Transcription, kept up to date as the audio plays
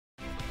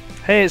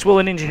Hey, it's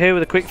Willy Ninja here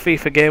with a quick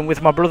FIFA game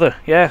with my brother.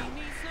 Yeah,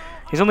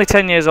 he's only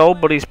 10 years old,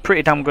 but he's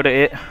pretty damn good at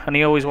it, and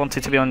he always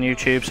wanted to be on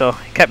YouTube, so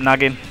he kept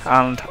nagging,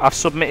 and I've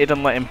submitted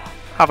and let him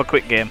have a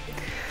quick game.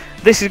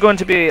 This is going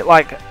to be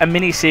like a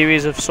mini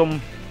series of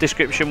some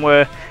description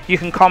where you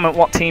can comment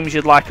what teams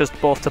you'd like us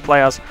both to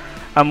play as,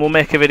 and we'll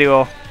make a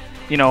video,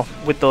 you know,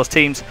 with those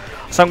teams.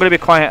 So I'm going to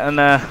be quiet and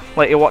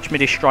let you watch me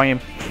destroy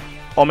him,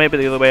 or maybe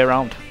the other way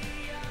around.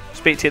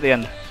 Speak to you at the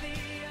end.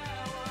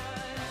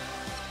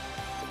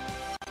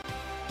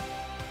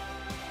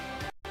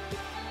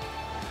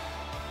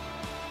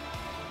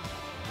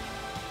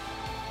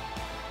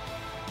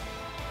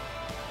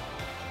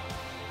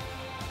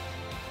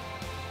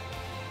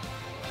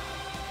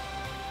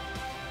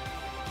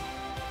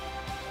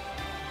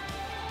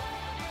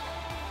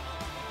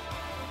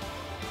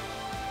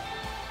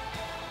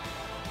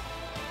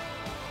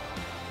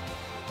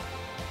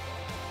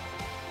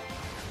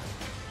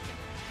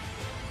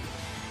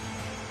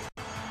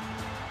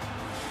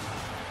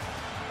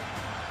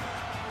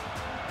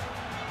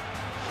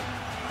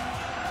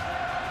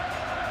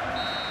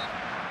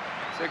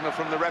 Signal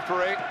from the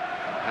referee,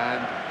 and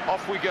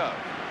off we go.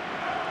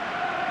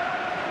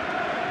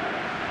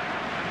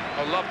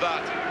 I love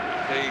that,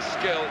 the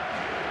skill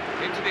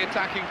into the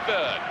attacking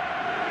third.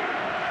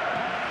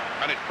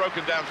 And it's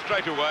broken down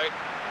straight away,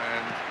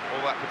 and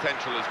all that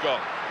potential is gone.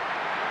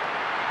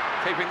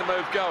 Keeping the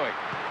move going.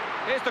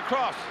 Here's the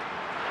cross.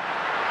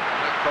 And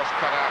that cross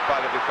cut out by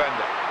the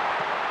defender.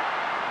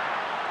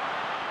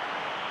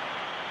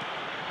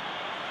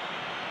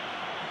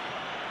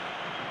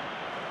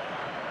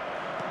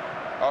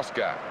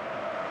 Oscar.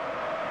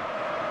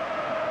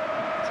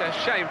 It's a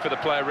shame for the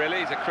player,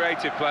 really. He's a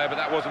creative player, but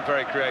that wasn't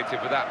very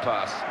creative with that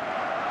pass.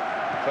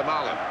 For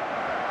Marlon.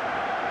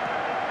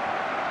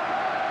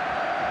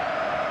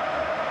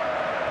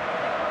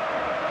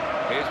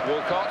 Here's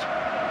Walcott.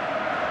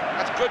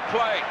 That's good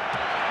play.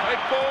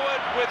 Played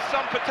forward with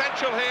some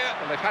potential here.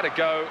 Well, they've had a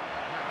go.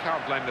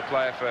 Can't blame the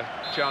player for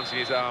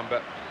chancing his arm,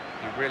 but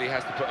he really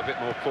has to put a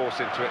bit more force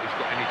into it if he's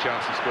got any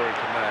chance of scoring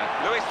from there.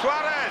 Luis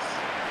Suarez!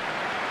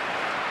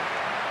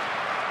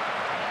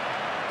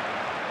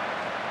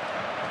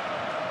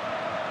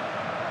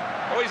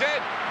 Oh, he's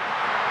in.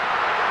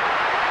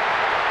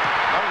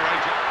 Long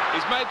range.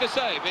 He's made the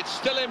save. It's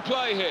still in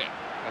play here.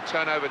 A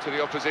turnover to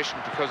the opposition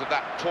because of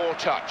that poor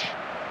touch.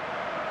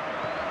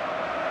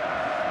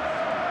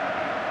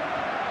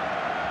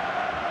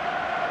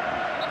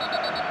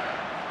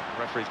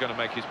 The referee's going to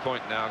make his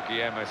point now,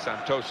 Guillermo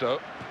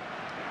Santoso.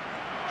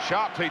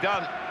 Sharply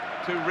done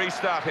to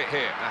restart it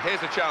here. Now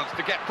here's a chance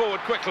to get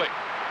forward quickly.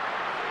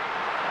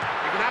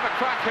 You can have a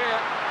crack here.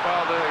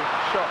 Well, the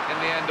shot in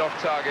the end off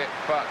target,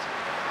 but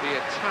the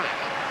attack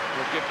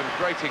will give them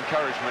great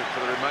encouragement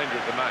for the remainder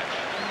of the match.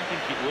 I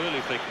think it will.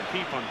 If they can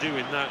keep on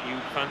doing that, you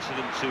fancy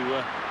them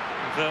to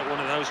convert one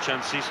of those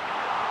chances.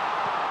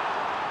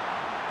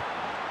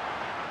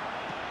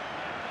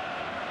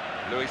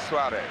 Luis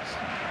Suarez.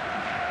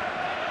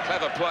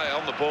 Clever play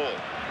on the ball.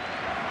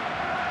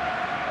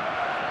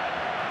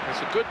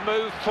 It's a good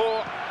move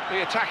for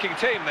the attacking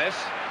team, this.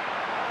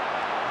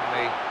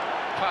 The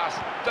pass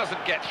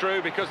doesn't get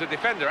through because the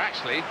defender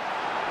actually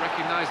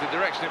recognised the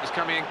direction it was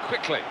coming in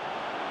quickly.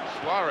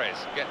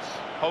 Suarez gets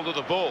hold of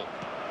the ball.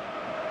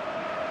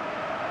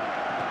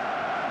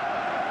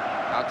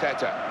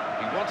 Arteta,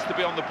 he wants to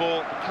be on the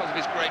ball because of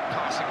his great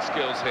passing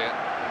skills here.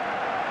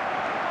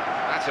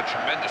 That's a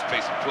tremendous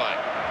piece of play.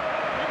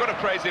 You've got to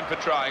praise him for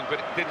trying, but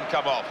it didn't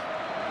come off.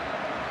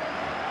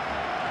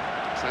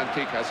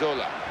 Santi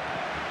Cazorla.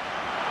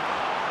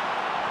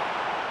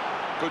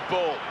 Good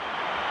ball.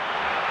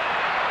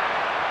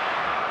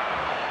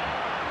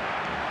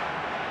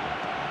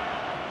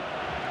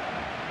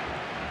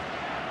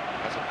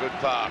 Good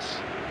pass.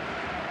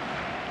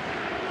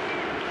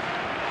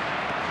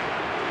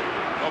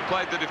 Well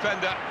played the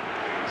defender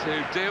to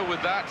deal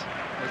with that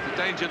as the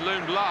danger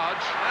loomed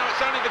large. Now it's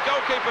only the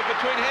goalkeeper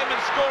between him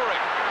and scoring.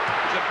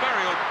 It's a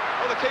burial.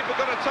 Oh, the keeper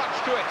got a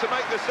touch to it to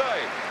make the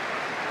save.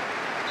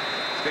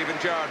 Steven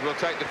Gerrard will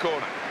take the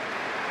corner.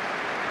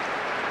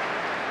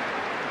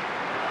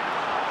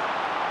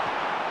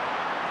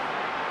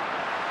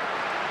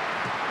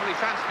 Well, he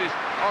fancied his...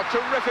 Oh,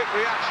 terrific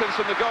reactions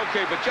from the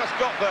goalkeeper. Just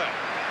got there.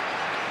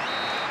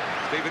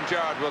 Steven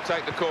Gerrard will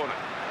take the corner.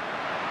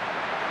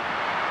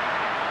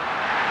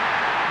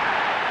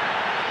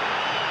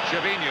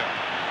 Gervinho.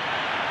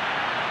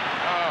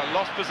 Oh,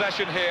 lost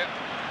possession here.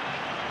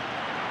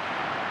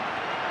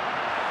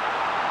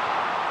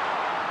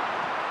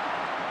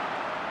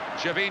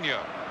 Gervinho.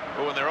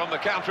 Oh, and they're on the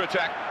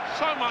counter-attack.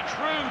 So much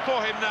room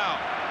for him now.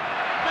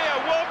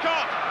 Theo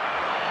Walcott.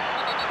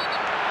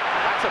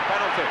 That's a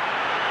penalty.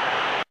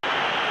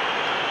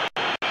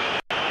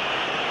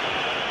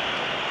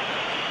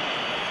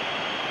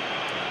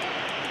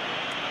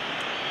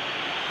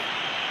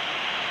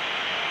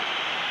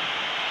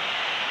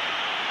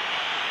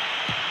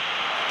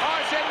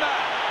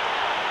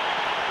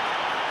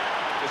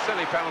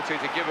 Silly penalty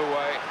to give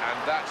away,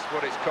 and that's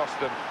what it's cost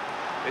them.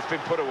 It's been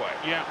put away.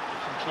 Yeah,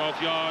 from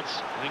 12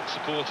 yards. I think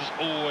supporters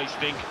always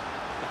think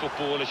the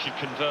footballer should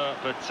convert,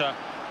 but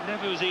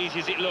never as easy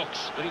as it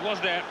looks, but it was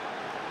there.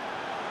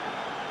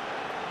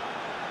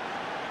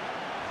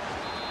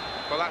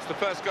 Well, that's the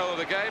first goal of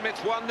the game.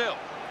 It's 1-0.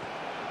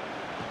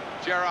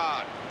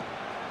 Gerrard.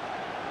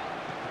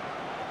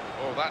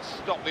 Oh, that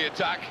stopped the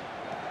attack.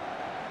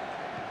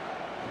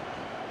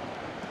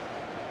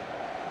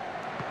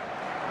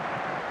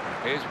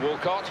 Here's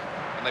Walcott,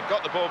 and they've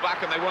got the ball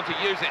back and they want to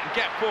use it and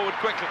get forward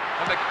quickly.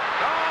 And they...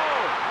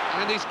 Oh!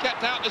 And he's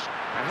kept out this.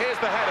 And here's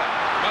the header.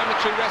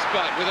 Momentary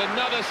respite with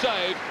another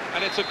save,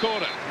 and it's a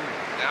corner.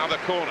 Now the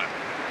corner.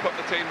 Put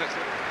the team that's...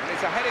 And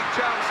it's a heading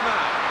chance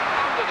now.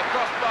 Under the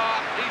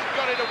crossbar, he's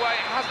got it away,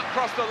 it hasn't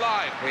crossed the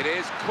line. It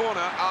is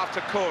corner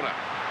after corner.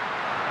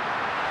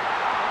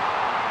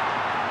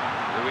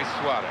 Luis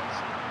Suarez.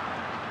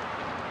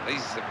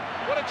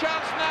 What a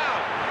chance now!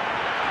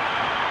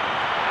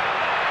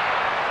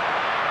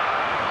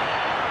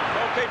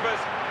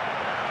 Goalkeeper's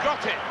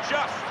got it,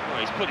 just. Well,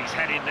 he's put his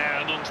head in there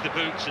amongst the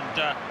boots, and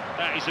that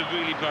is a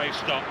really brave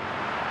stop.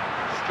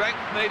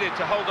 Strength needed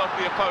to hold off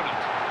the opponent.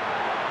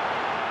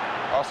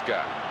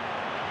 Oscar.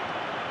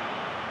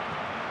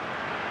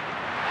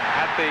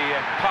 Had the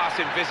pass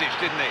envisaged,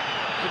 didn't he?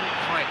 Couldn't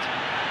quite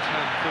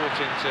turn thought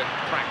into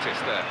practice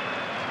there.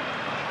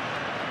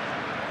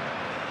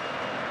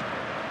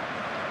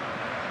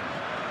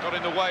 Got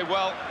in the way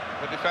well,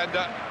 the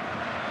defender.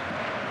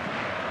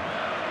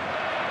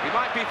 He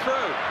might be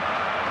through.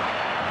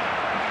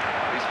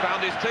 He's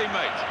found his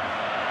teammate.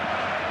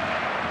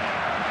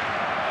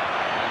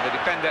 And the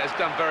defender has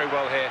done very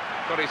well here.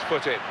 Got his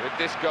foot in with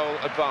this goal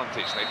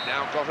advantage. They've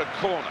now got a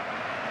corner.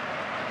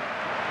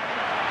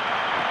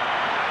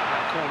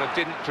 That corner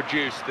didn't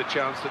produce the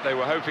chance that they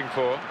were hoping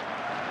for.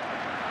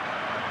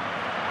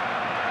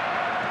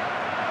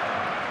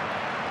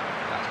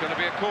 That's going to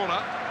be a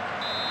corner.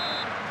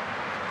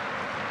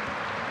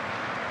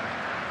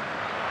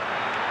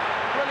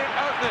 Brilliant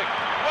opening.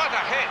 What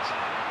a hit.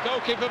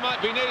 Goalkeeper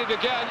might be needed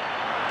again.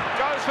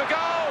 Goes for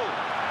goal.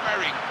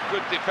 Very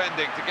good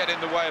defending to get in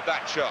the way of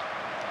that shot.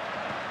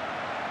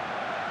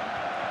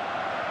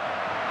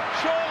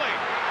 Surely.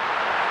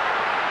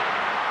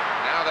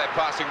 Now they're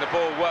passing the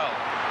ball well.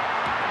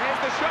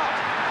 Here's the shot.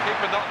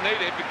 Keeper not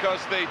needed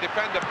because the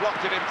defender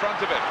blocked it in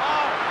front of him.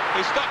 Oh,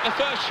 he stopped the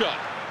first shot.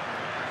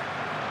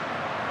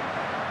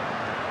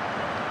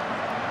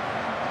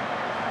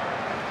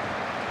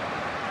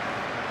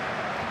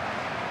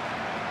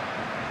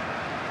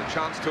 The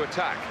chance to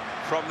attack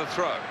from the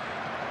throw.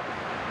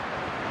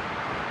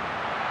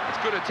 It's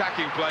good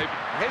attacking play.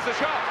 Here's the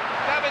shot.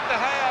 David De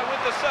Gea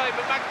with the save,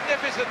 a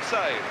magnificent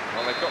save.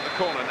 Well, they've got the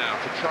corner now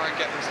to try and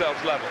get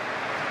themselves level.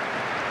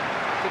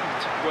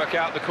 Didn't work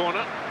out the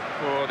corner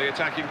for the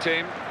attacking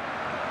team.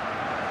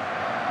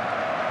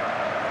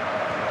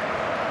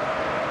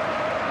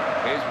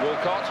 Here's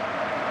Walcott.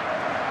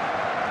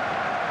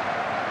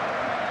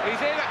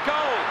 He's in at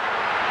goal.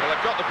 Well,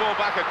 they've got the ball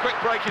back. A quick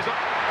break is on.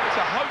 It's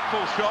a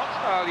hopeful shot.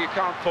 Well, you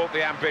can't fault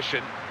the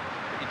ambition,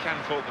 but you can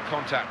fault the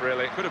contact,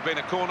 really. It could have been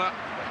a corner,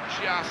 but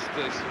just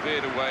as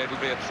veered away,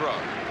 it'll be a throw.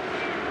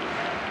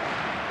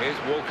 Here's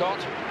Walcott.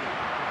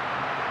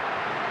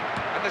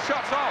 And the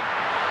shot's on.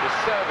 The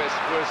service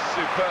was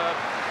superb.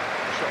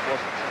 The shot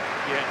wasn't.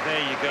 Yeah,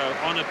 there you go.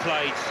 On a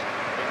plate,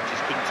 but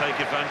just couldn't take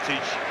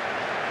advantage.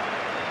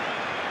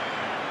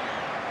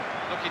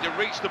 Looking to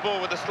reach the ball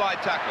with a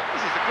slide tackle.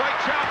 This is a great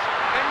chance.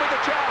 In with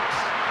the chance.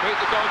 Beat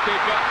the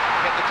goalkeeper.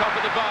 Hit the top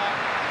of the bar.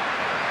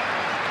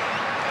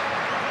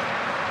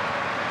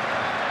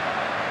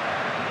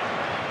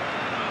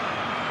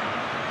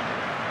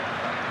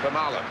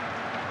 Vermaelen.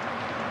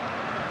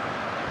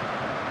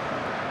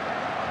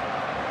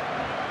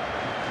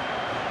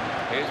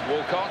 Here's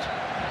Walcott.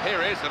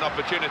 Here is an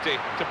opportunity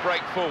to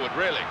break forward,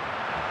 really.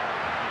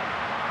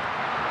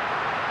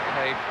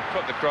 They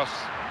put the cross.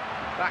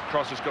 That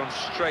cross has gone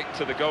straight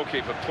to the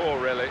goalkeeper. Poor,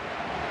 really.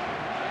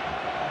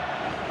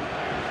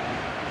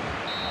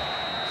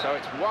 So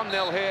it's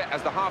 1-0 here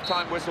as the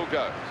half-time whistle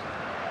goes.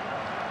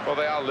 Well,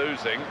 they are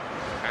losing,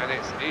 and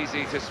it's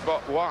easy to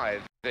spot why.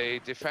 The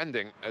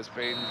defending has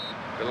been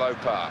below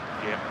par.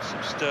 Yeah,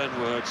 some stern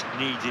words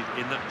needed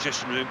in that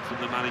dressing room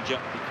from the manager,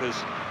 because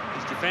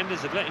his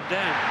defenders have let him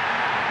down.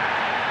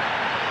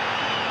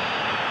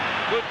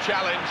 Good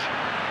challenge,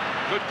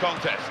 good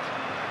contest.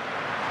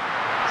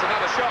 It's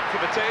another shot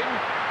for the team,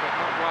 but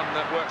not one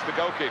that works the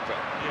goalkeeper.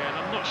 Yeah, and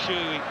I'm not sure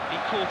he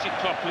caught it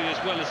properly as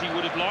well as he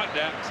would have liked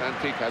that.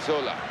 Santi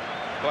Cazorla.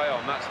 Play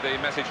on, that's the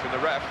message from the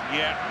ref.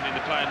 Yeah, I mean,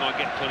 the player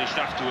might get punished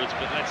afterwards,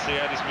 but let's see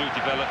how this move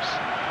develops.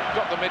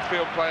 Got the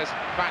midfield players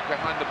back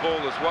behind the ball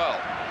as well.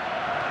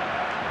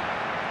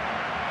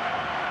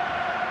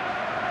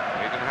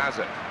 Eden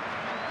Hazard.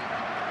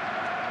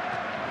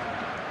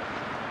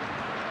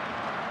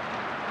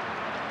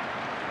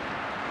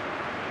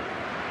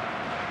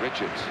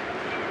 Richards.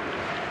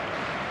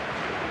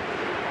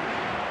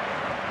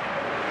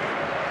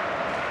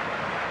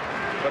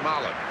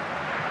 Vermaelen.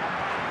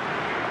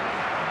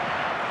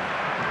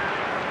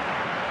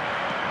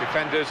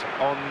 Defenders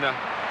on...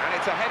 and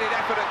it's a headed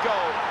effort at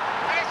goal.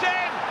 And it's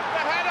in!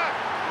 The header!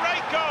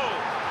 Great goal!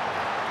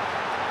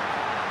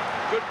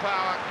 Good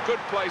power, good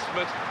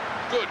placement,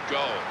 good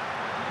goal.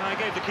 I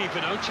gave the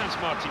keeper no chance,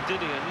 Martin, did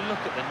he? And look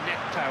at the net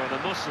power, the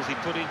muscles he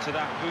put into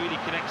that, really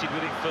connected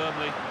with it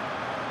firmly.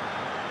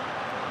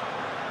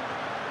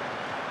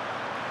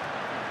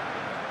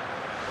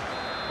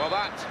 Well,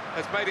 that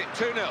has made it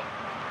 2-0.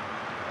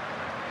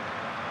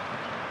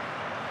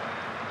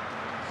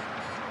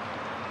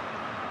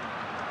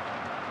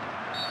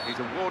 He's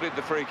awarded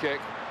the free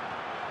kick.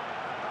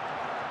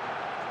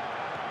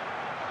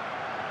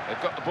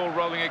 They've got the ball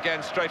rolling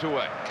again straight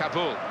away.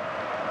 Kabul.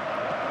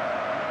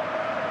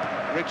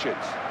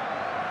 Richards.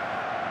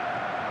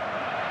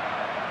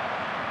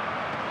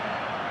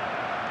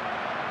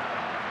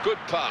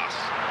 Good pass.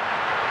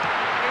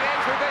 He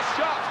ends with this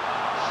shot.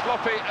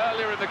 Sloppy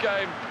earlier in the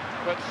game,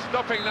 but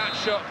stopping that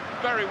shot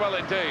very well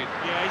indeed.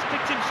 Yeah, he's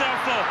picked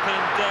himself up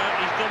and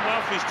he's done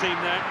well for his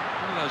team there.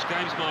 One of those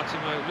games,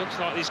 Martin, where it looks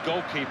like this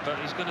goalkeeper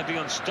is going to be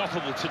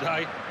unstoppable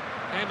today.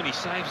 How many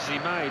saves has he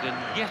made? And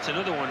yet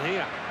another one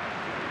here.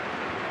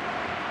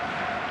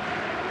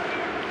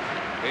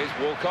 Here's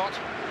Walcott.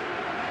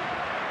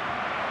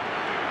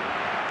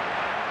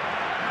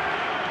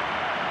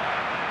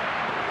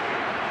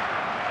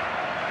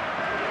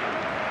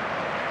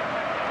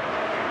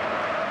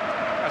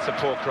 That's a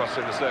poor cross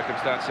in the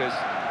circumstances.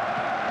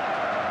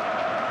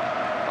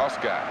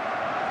 Oscar.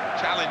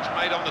 Challenge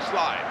made on the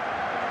slide.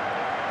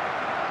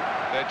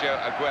 Sergio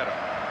Aguero.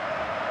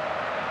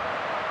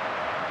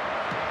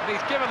 And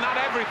he's given that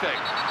everything.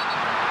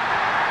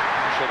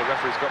 I'm sure the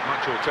referee's got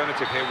much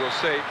alternative here, we'll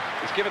see.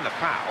 He's given the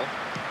foul.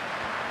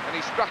 And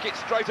he struck it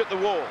straight at the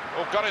wall.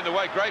 Oh, got in the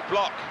way, great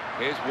block.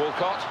 Here's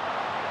Walcott.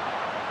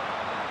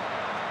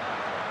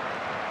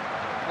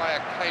 The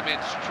player came in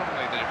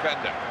strongly, the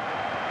defender.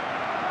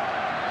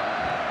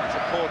 It's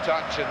a poor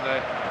touch and the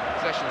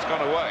possession's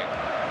gone away.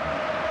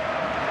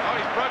 Oh,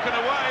 he's broken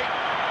away.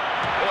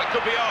 Oh, it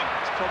could be on.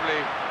 It's probably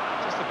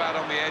just about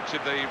on the edge of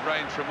the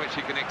range from which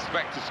he can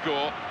expect to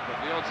score. But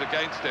the odds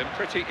against him,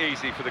 pretty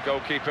easy for the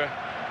goalkeeper.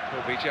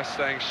 He'll be just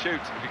saying, shoot.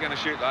 If you're going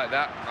to shoot like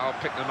that, I'll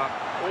pick them up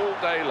all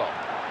day long.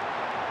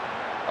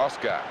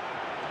 Oscar.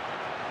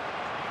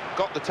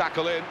 Got the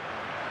tackle in.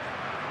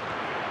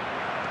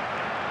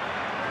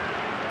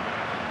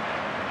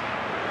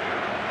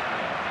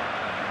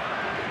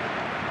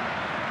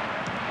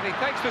 And he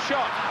takes the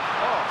shot.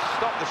 Oh,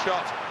 stop the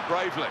shot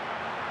bravely.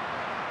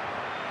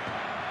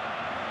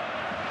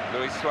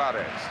 Luis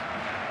Suarez.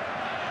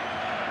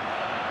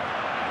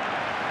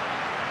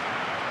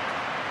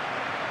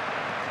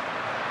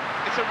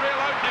 It's a real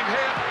opening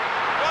here.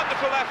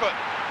 Wonderful effort.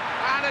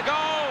 And a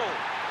goal.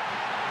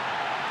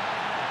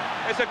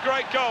 It's a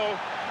great goal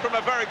from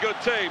a very good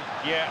team.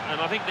 Yeah, and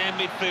I think their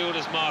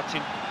midfielders,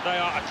 Martin, they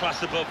are a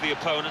class above the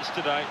opponents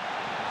today.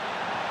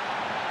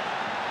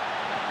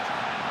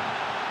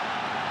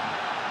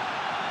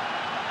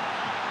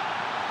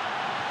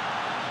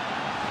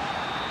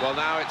 Well,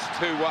 now it's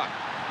 2-1.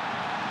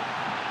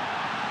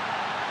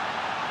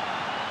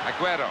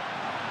 Aguero.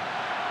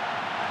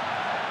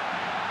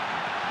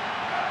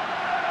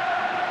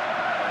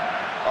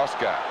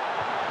 Oscar.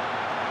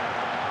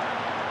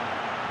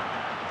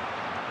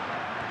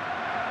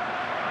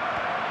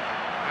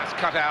 That's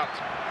cut out.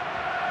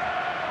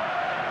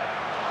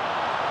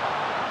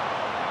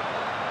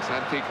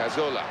 Santi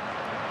Cazorla.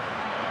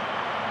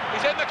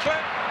 He's in the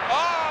clip.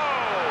 Oh!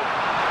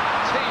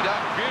 Teed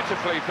up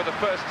beautifully for the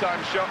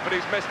first-time shot, but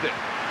he's missed it.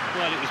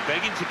 Well, it was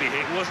begging to be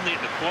hit, wasn't it?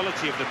 The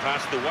quality of the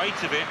pass, the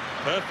weight of it,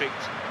 perfect.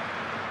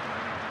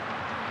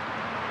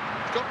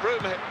 He's got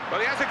room here. Well,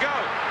 he has a go.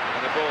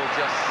 And the ball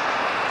just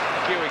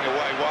skewing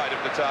away wide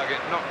of the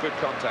target. Not good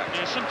contact.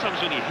 Yeah,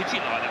 sometimes when you hit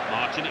it like that,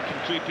 Martin, it can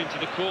creep into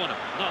the corner.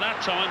 Not that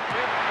time.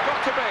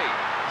 Got to be.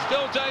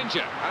 Still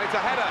danger. And it's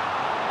a header.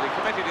 He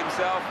committed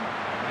himself.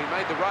 He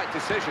made the right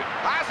decision.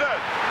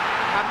 Hazard!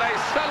 And they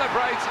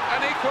celebrate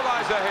an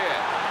equaliser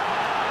here.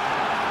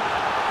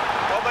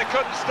 Well, they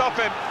couldn't stop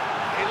him.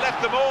 He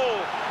left them all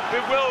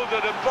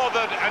bewildered and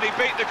bothered, and he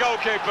beat the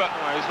goalkeeper.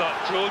 Oh, he's like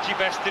Georgie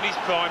Best in his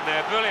prime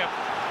there. Brilliant.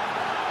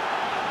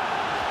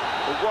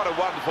 Well, what a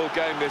wonderful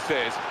game this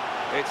is.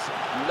 It's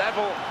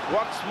level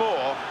once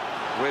more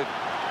with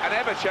an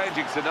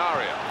ever-changing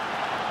scenario.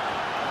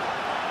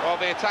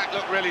 Well, the attack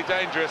looked really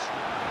dangerous,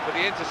 but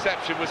the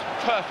interception was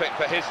perfect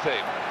for his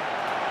team.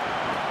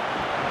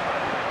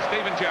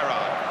 Steven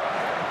Gerrard.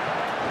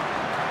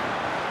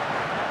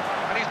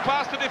 And he's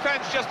past the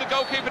defence, just the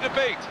goalkeeper to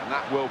beat. And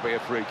that will be a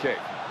free kick.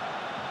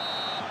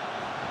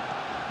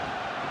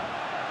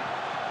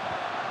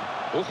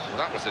 Oh,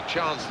 that was a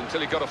chance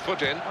until he got a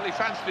foot in. Well, he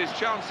fancied his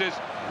chances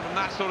from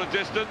that sort of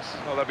distance.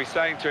 Well, they'll be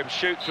saying to him,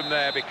 shoot from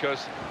there,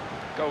 because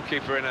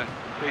goalkeeper in a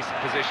decent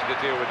position to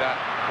deal with that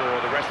for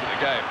the rest of the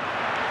game.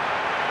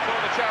 Saw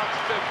the chance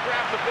to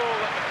grab the ball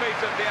at the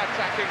feet of the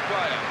attacking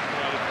player.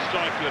 Well, if the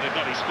striker would have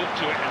got his foot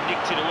to it and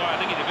nicked it away,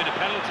 I think it'd have been a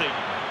penalty.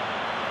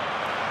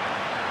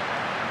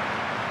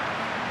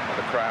 Well,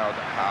 the crowd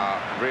are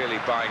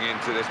really buying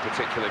into this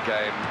particular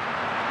game.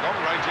 Long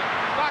range,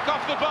 back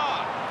off the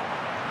bar.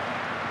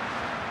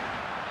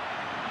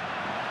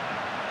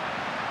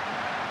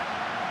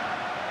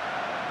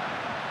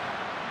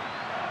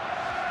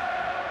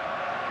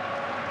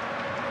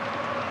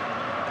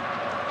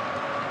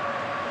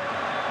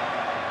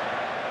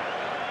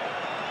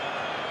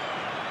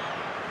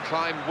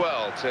 timed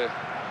well to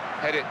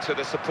head it to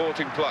the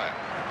supporting player.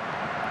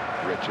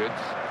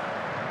 Richards.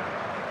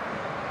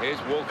 Here's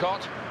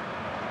Walcott.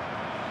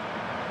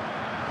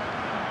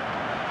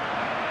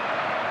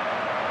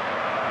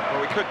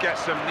 Well, we could get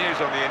some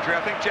news on the injury.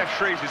 I think Jeff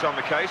Shreves is on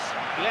the case.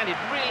 He landed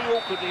really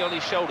awkwardly on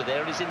his shoulder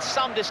there and is in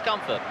some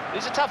discomfort.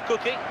 He's a tough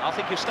cookie. I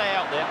think he'll stay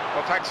out there.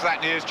 Well, thanks for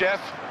that news, Jeff.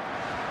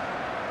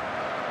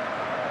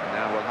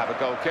 Now we'll have a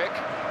goal kick.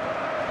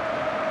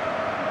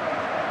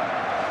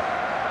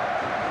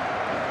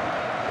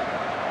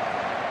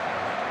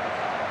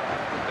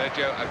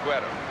 Sergio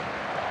Aguero.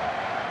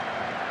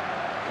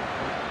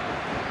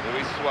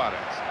 Luis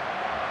Suarez.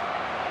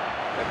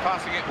 They're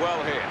passing it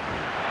well here.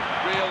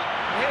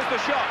 Here's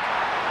the shot.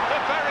 The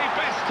very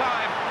best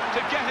time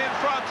to get in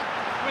front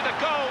with a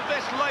goal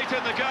this late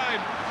in the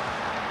game.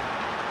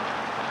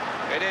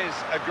 It is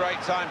a great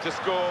time to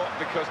score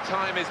because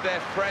time is their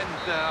friend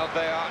now.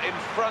 They are in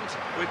front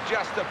with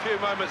just a few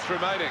moments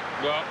remaining.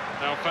 Well,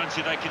 they'll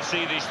fancy they can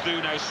see this through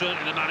now.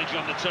 Certainly the manager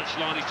on the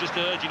touchline is just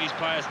urging his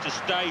players to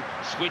stay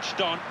switched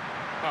on.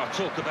 Oh,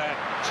 talk about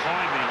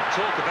timing,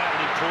 talk about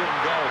an important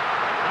goal.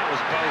 That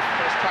was both.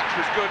 First touch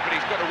was good, but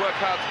he's got to work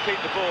hard to keep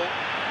the ball.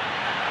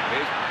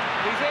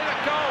 He's in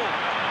at goal.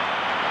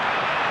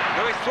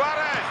 Luis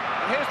Suarez,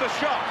 and here's the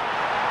shot.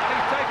 And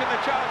he's taken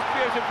the chance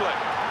beautifully.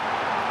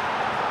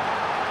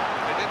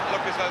 It didn't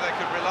look as though they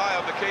could rely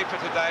on the keeper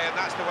today, and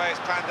that's the way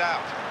it's panned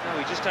out. No,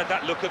 he just had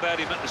that look about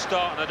him at the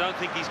start, and I don't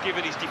think he's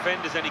given his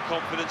defenders any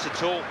confidence at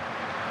all.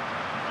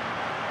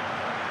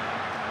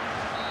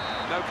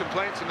 No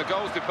complaints in the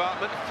goals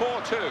department,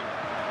 4-2.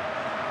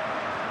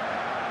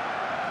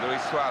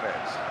 Luis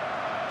Suarez.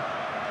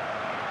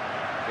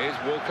 Here's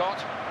Walcott.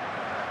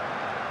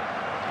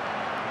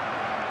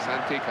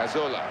 Santi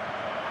Cazorla.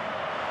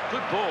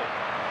 Good ball.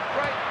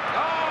 Great.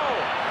 Oh!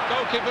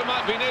 Goalkeeper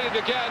might be needed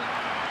again.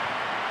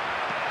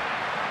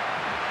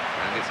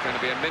 And it's going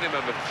to be a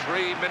minimum of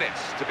 3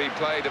 minutes to be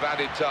played of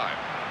added time.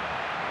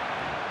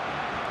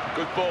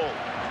 Good ball.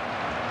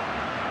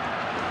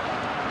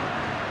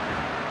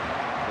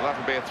 Will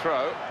that be a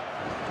throw?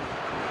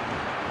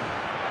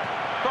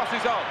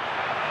 Crosses on.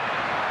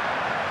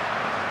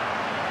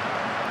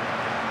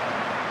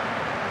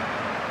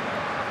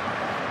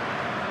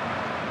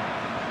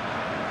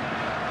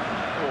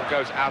 Ball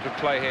goes out of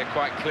play here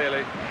quite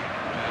clearly.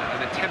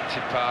 An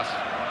attempted pass,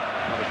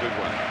 not a good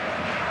one.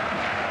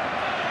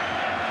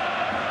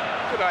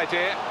 Good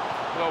idea.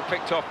 Well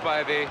picked off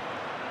by the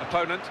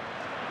opponent.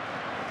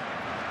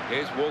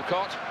 Here's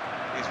Walcott.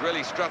 He's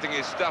really strutting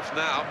his stuff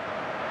now.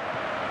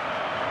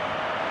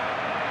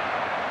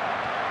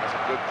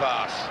 Good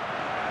pass.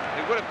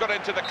 He would have got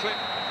into the clip.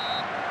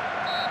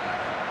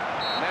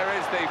 And there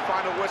is the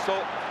final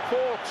whistle.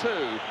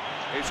 4-2.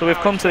 So we've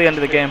come to the end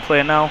of the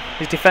gameplay now.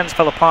 His defence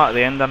fell apart at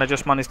the end and I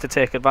just managed to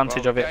take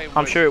advantage of it.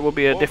 I'm sure it will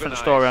be a different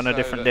story on a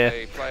different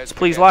day. So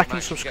please like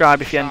and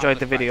subscribe if you enjoyed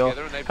the video.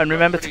 And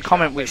remember to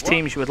comment which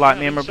teams you would like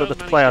me and my brother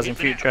to play as in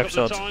future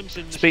episodes.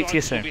 Speak to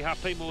you soon.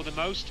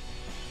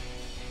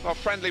 Well,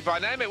 friendly by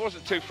name. It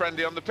wasn't too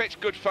friendly on the pitch.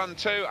 Good fun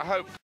too. I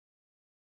hope